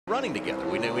running together.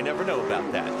 We never know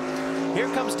about that. Here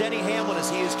comes Denny Hamlin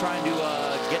as he is trying to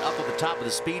get up at the top of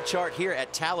the speed chart here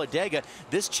at Talladega.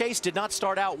 This chase did not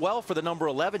start out well for the number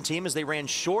 11 team as they ran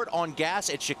short on gas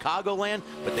at Chicagoland,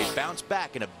 but they bounced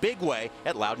back in a big way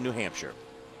at Loudon, New Hampshire.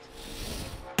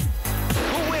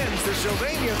 Who wins the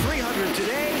Sylvania 300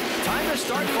 today? Time to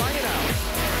start flying out.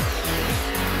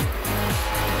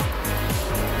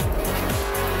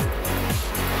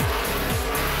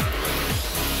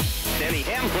 Denny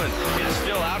Hamlin is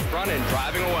still out front and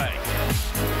driving away.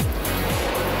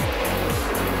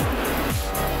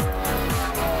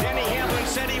 Denny Hamlin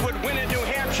said he would win in New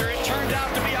Hampshire. It turned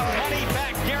out to be a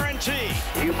money-back guarantee.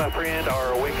 You, my friend,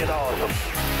 are wicked awesome.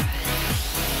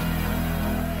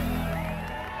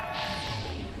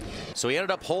 So he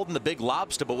ended up holding the Big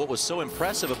Lobster, but what was so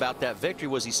impressive about that victory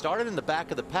was he started in the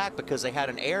back of the pack because they had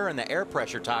an error in the air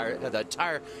pressure tire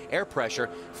air pressure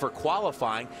for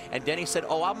qualifying. And Denny said,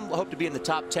 "Oh, I hope to be in the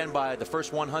top 10 by the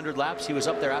first 100 laps." He was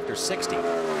up there after 60.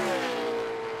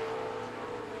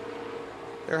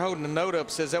 They're holding a note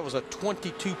up, says that was a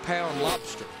 22-pound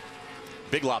lobster.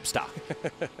 Big lobster.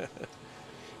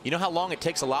 You know how long it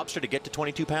takes a lobster to get to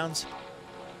 22 pounds?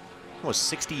 Almost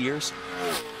 60 years.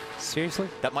 Seriously?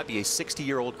 That might be a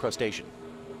 60-year-old crustacean.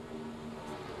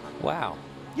 Wow.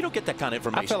 You don't get that kind of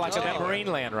information. I feel like I'm at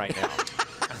Marineland right now.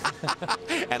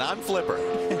 And I'm Flipper.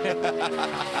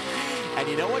 And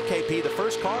you know what, KP? The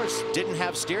first cars didn't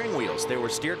have steering wheels. They were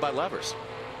steered by levers.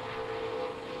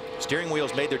 Steering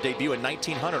wheels made their debut in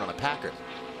 1900 on a Packard,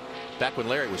 back when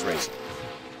Larry was racing.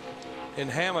 And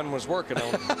Hamlin was working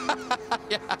on it.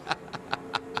 Yeah.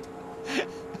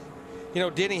 You know,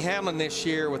 Denny Hamlin this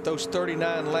year, with those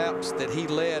 39 laps that he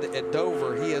led at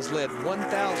Dover, he has led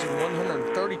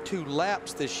 1,132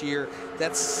 laps this year.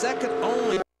 That's second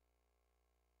only.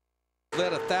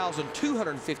 Led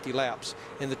 1,250 laps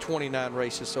in the 29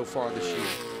 races so far this year.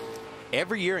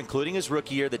 Every year, including his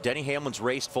rookie year, that Denny Hamlin's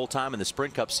raced full-time in the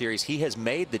Sprint Cup Series, he has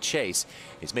made the chase.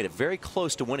 He's made it very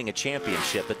close to winning a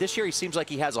championship. But this year, he seems like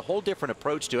he has a whole different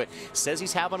approach to it. Says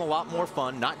he's having a lot more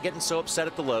fun, not getting so upset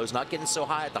at the lows, not getting so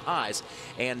high at the highs,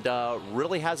 and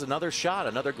really has another shot,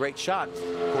 another great shot.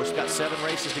 Of course, we've got 7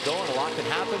 races to go, and a lot can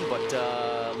happen, but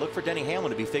look for Denny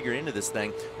Hamlin to be figured into this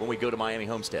thing when we go to Miami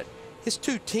Homestead. His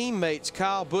two teammates,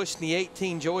 Kyle Busch in the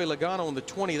 18, Joey Logano in the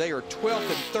 20, they are 12th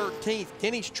and 13th.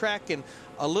 Denny's tracking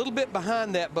a little bit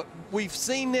behind that, but we've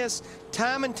seen this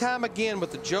time and time again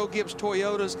with the Joe Gibbs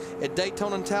Toyotas at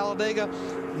Daytona and Talladega.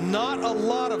 Not a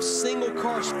lot of single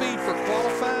car speed for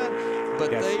qualifying,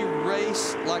 but yes, they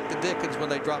race like the Dickens when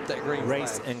they drop that green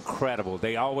race flag. Incredible.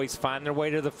 They always find their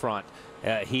way to the front.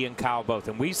 He and Kyle both.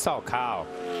 And we saw Kyle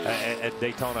at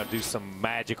Daytona do some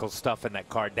magical stuff in that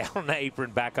car, down the apron,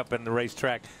 back up in the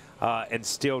racetrack, and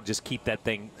still just keep that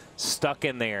thing stuck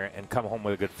in there and come home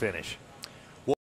with a good finish.